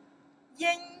turn. 音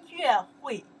乐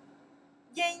会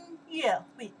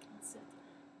concert.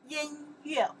 音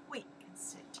乐会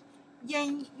concert.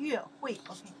 音乐会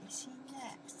okay. You see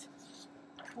next.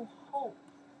 To hope.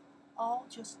 Or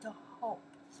just hope.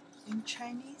 In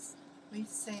Chinese, we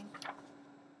say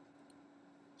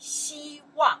希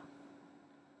望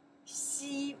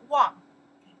希望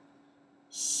okay.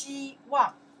 希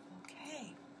望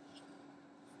okay.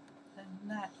 Then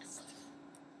next.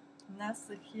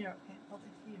 Next here, okay, over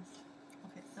here.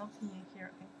 Okay, no pinyin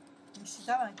here, okay. You see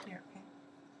that one here, okay.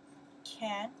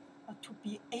 Can or to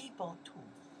be able to.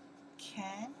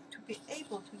 Can to be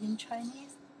able to in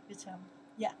Chinese, it's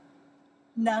yeah.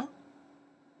 能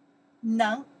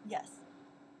yes.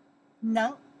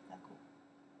 能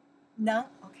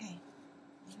okay.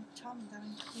 You tell me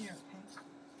down here, okay.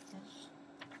 Then,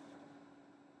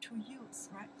 to use,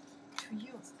 right? To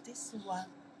use this one,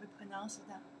 we pronounce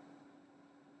that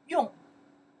用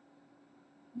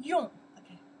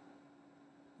okay.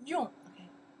 用 okay.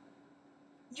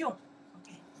 用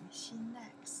okay. Let me see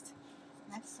next.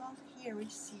 Next one here we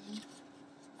see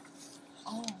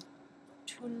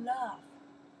to love.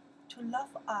 To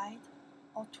love eyed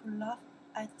or to love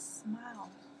eyed smile.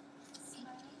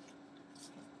 Smile.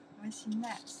 Okay. Let me see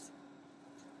next.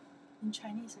 In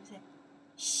Chinese we say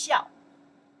笑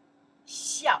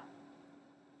笑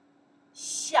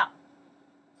笑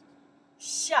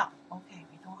笑. Okay,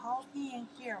 we don't have pinyin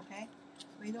here, okay?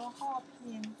 We don't have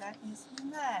pinyin. That is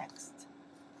next.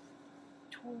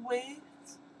 To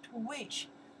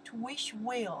wish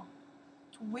will.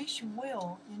 To wish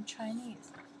will in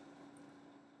Chinese.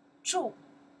 祝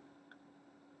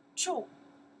祝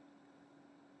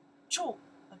祝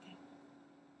okay.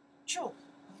 祝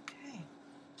okay.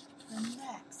 The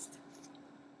next.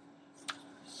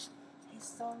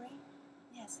 History.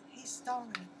 Yes,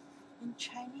 history. In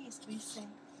Chinese we say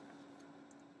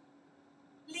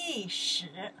历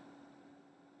史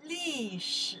历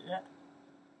史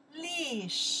历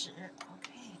史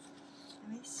okay.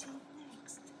 Let me see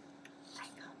next.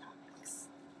 Economics.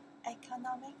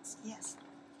 Economics, yes.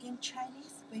 In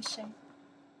Chinese we say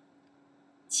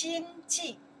经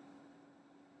济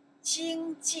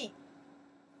经济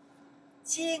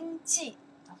经济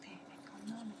okay.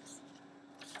 Economics.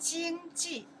 经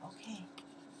济 okay.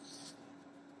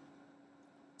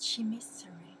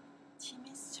 Chemistry.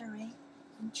 Chemistry.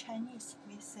 In Chinese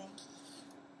we say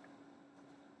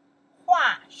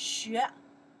化学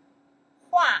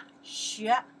化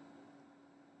学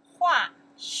化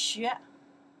学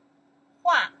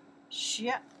化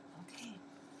学 okay.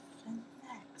 Then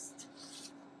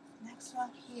next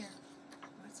one here.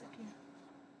 What's it here?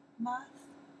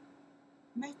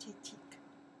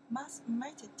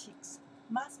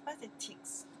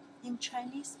 Mathematics. In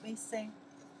Chinese we say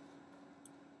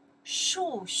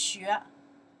数学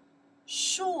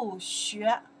数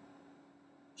学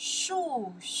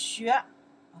数学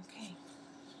okay.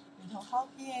 We don't have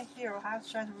pinyin here. We have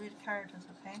to try to read characters,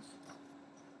 okay?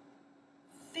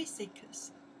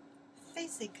 Physics.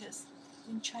 Physics.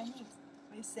 In Chinese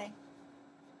we say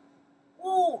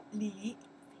物理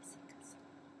physics.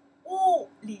 物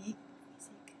理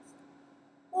physics.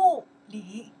 物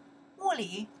理 物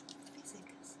理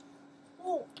physics.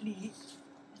 物理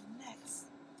and next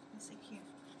let's see here.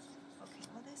 Okay,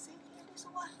 what they say here? This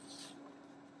one.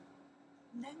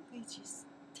 Languages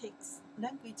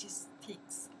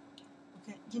takes.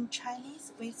 Okay, in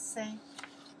Chinese we say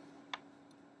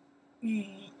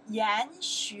语言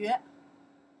学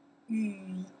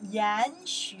语言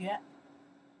学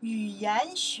语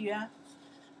言学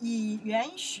语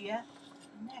言学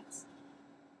Next,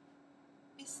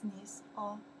 business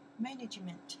or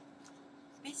management.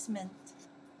 Business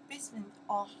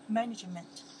or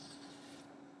management.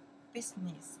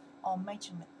 Business or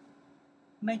management.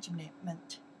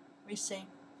 We say,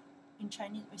 in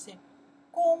Chinese we say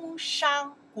工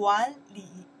商管理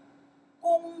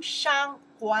工商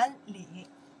管理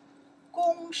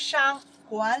工商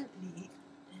管理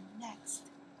And next,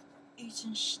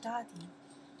 Asian study.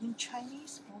 In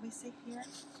Chinese, what we say here?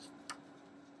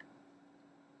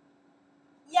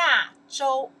 亚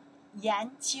洲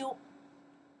研究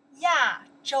亚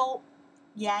洲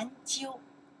研究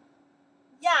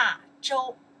亚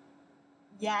洲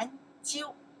研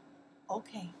究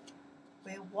Okay,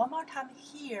 wait, one more time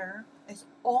here is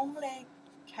only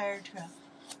character.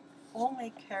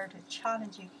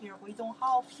 Challenging here. We don't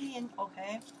have pinyin,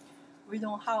 okay? We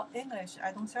don't have English.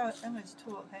 I don't say English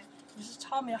too, okay? You just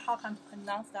tell me how can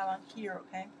pronounce that one here,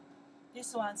 okay?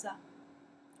 This one's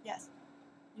yes.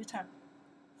 Your turn.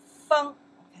 风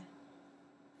okay.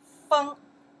 风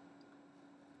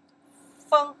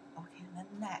风 okay. The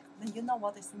neck. Then you know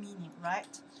what is meaning,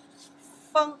 right?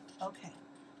 风 okay.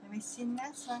 Let me see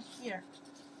next one here.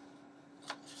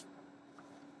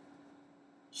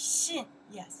 信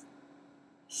yes.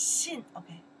 信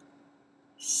okay.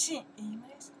 信 in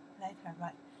English letter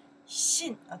right.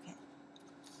 信 okay.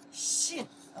 信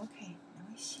okay. Let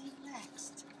me see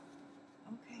next.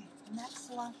 Okay, next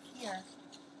one here.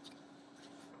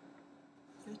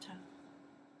 Your turn.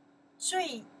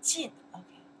 最近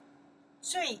okay.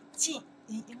 最近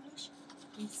in English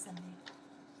recently.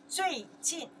 最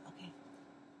近 okay.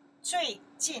 最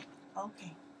近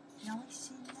okay. Now we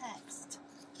see next.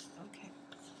 Okay.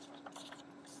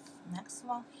 Next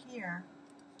one here.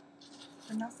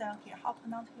 Pronounce down here. How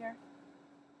pronounce here?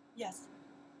 Yes.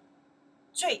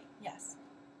 最 yes.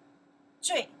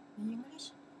 最 in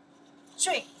English.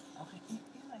 最 okay. In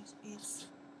English it's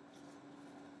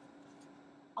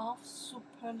of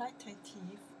superlative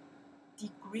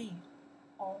degree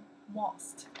or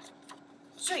most.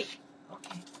 最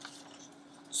okay.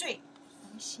 最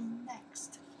let me see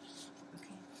next.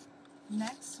 Okay.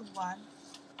 Next one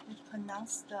we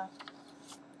pronounce the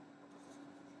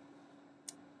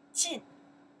近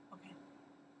okay.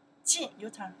 近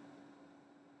your turn.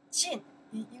 近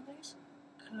in English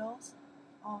close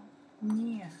or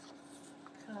near.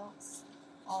 Close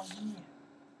or near.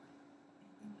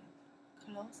 In English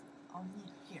close or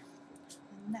near here.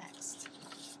 Next.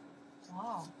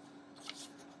 Wow.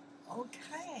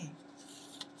 Okay.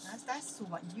 That's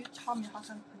what you taught me how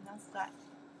to pronounce that.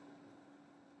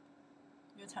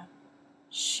 Your turn.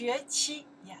 学期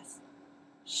yes.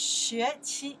 学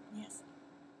期 yes.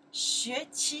 学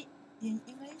期 in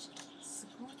English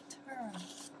school term.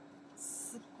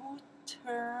 School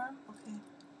term okay.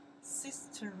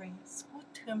 History. School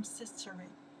term history.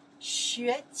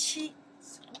 学期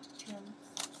school term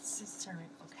history.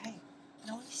 Okay.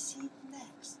 Now we see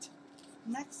next.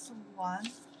 Next one,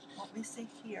 what we say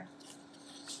here.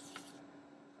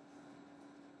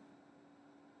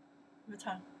 Your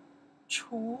turn.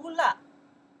 除了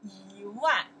以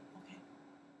外 okay.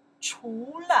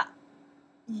 除了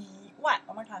以外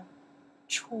one more time.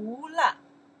 除了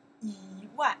以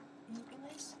外 in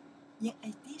English in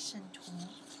addition to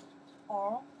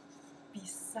or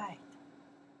beside.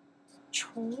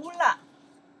 除了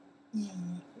以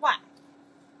外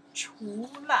除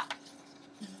了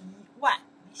以外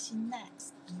we see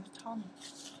next. You tell me.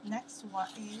 Next one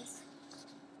is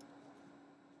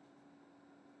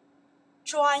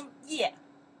专业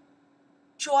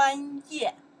专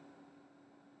业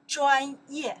专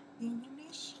业 in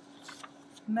English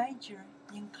major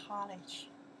in college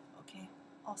okay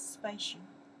or special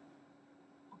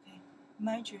okay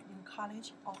major in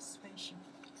college or special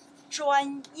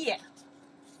专业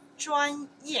专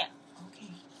业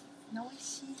okay now we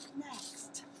see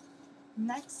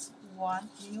next one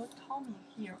you told me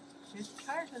here there's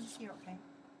characters here okay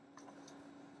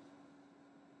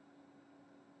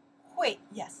会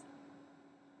yes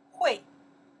会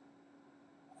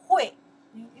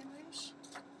in English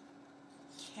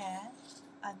can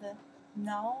and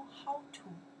know how to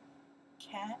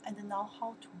can and know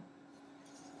how to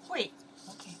会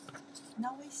okay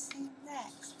now we see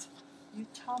next you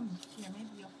tell me here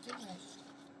maybe your favorite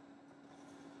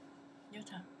your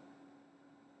turn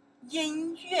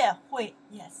音乐会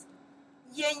yes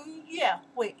音乐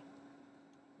会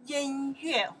音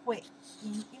乐会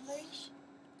in English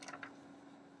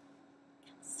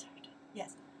concert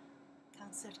yes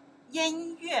concert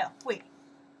音乐会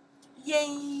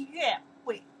音乐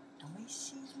会 and we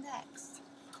see next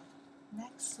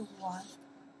one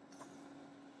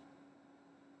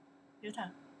your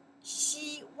turn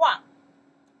希望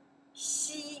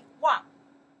希望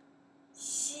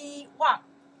希望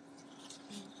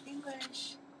in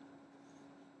English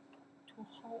to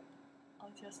hope or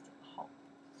just hope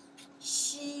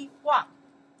希望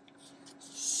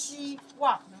希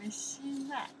望 let me see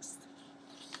next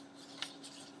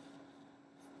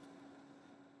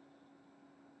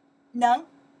能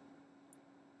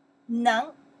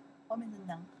能 what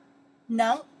means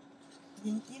能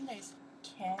in English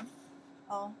can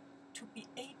or to be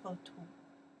able to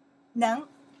能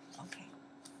okay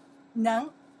能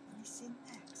let me see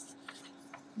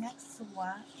next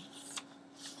one is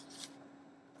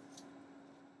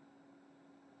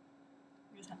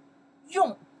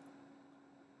用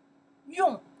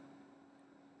用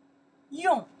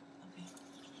用 okay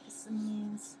this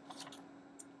means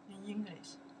in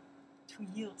English to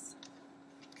use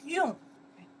用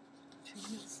okay. to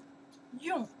use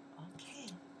用 okay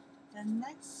the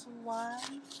next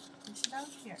one is down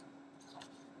here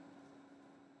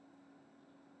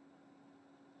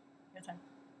your turn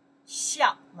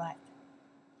笑 right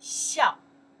笑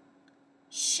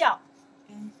笑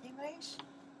in English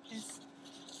is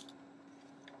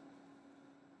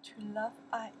to love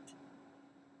it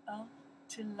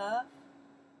to love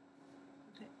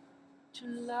okay to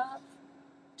love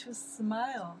to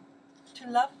smile to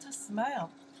love to smile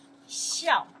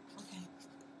笑 okay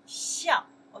笑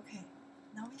okay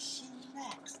now we see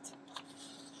next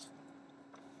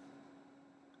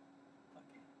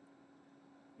okay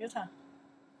your turn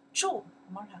住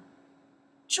one more time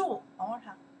住 one more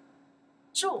time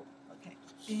祝 okay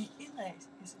in English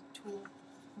is to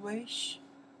wish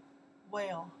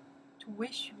well, to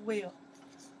wish well,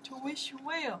 to wish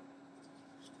well.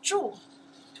 祝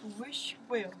to wish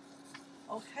well.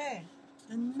 Okay,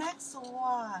 the next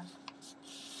one.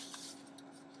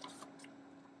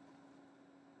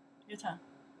 Your turn.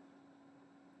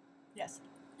 Yes.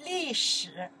 历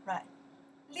史 right.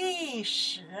 历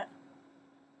史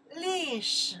历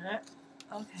史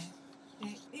okay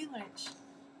in English.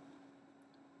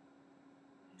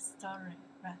 History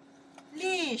right.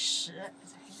 历史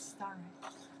is history.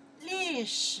 历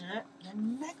史 the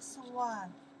next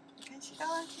one. You can see that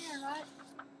one here right.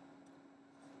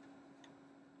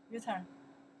 Your turn.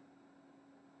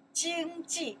 经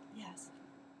济 yes.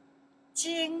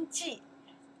 经济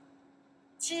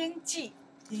经济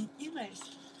in English.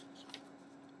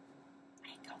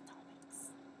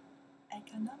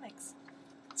 Economics.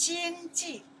 经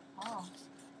济 oh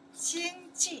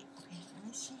经济 okay let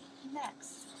me see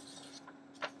next.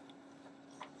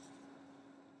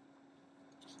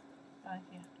 Right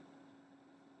here.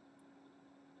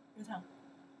 Your turn.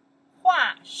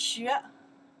 化学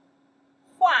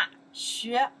化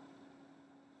学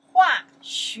化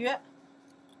学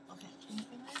okay in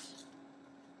English.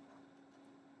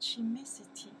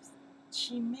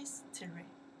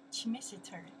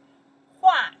 Chemistry.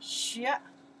 化学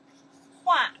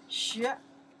化学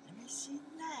let me see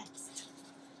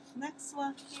next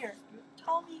one here. You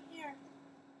tell me here.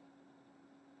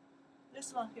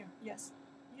 This one here. Yes.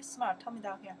 You smart. Tell me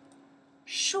down here.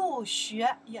 数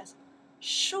学 yes.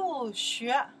 数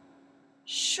学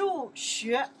数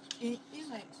学 in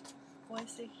English. What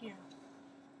is it here?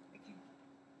 Okay.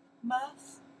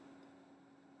 Mathematics.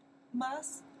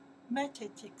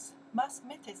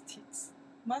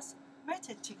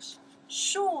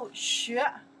 数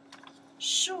学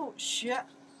数学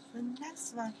the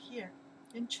next one here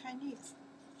in Chinese.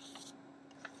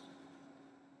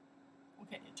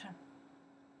 Okay, your turn.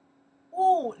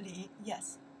 物理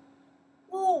yes.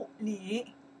 物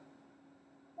理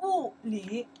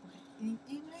okay, in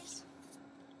English.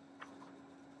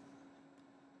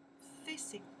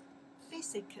 Physics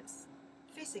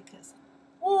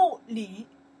物理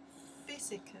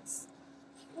physics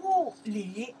物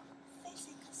理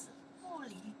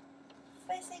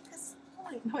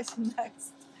no it's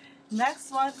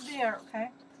next one there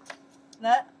okay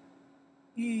来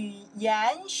语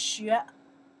言学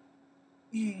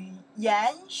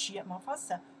more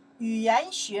faster 语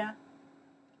言学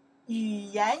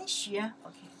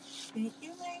okay in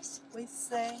English we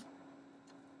say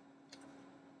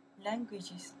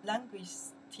linguistics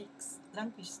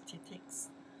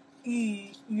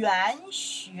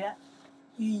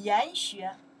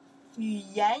语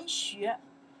言学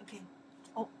okay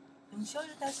oh let me show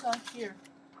you that one here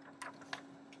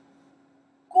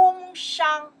工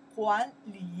商管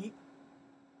理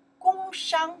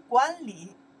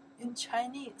in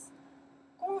Chinese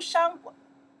工商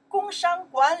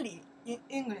管理 in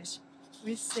English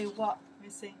we say what we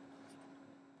say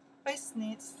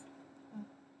business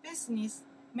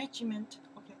management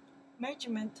okay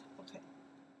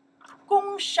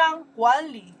工商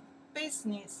管理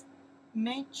business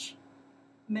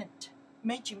management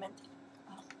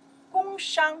工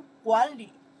商管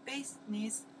理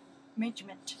business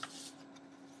management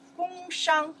工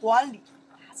商管理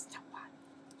that's the one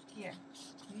here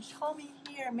you told me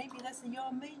here maybe that's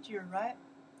your major right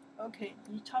okay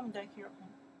you told me that here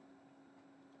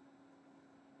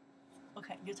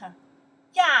okay your turn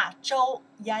亚洲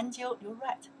研究 you're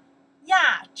right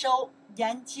亚洲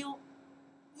研究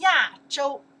亚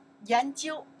洲研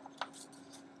究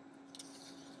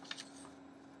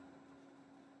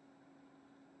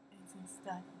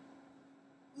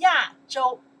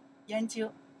I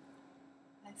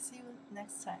see you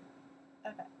next time.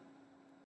 Bye bye.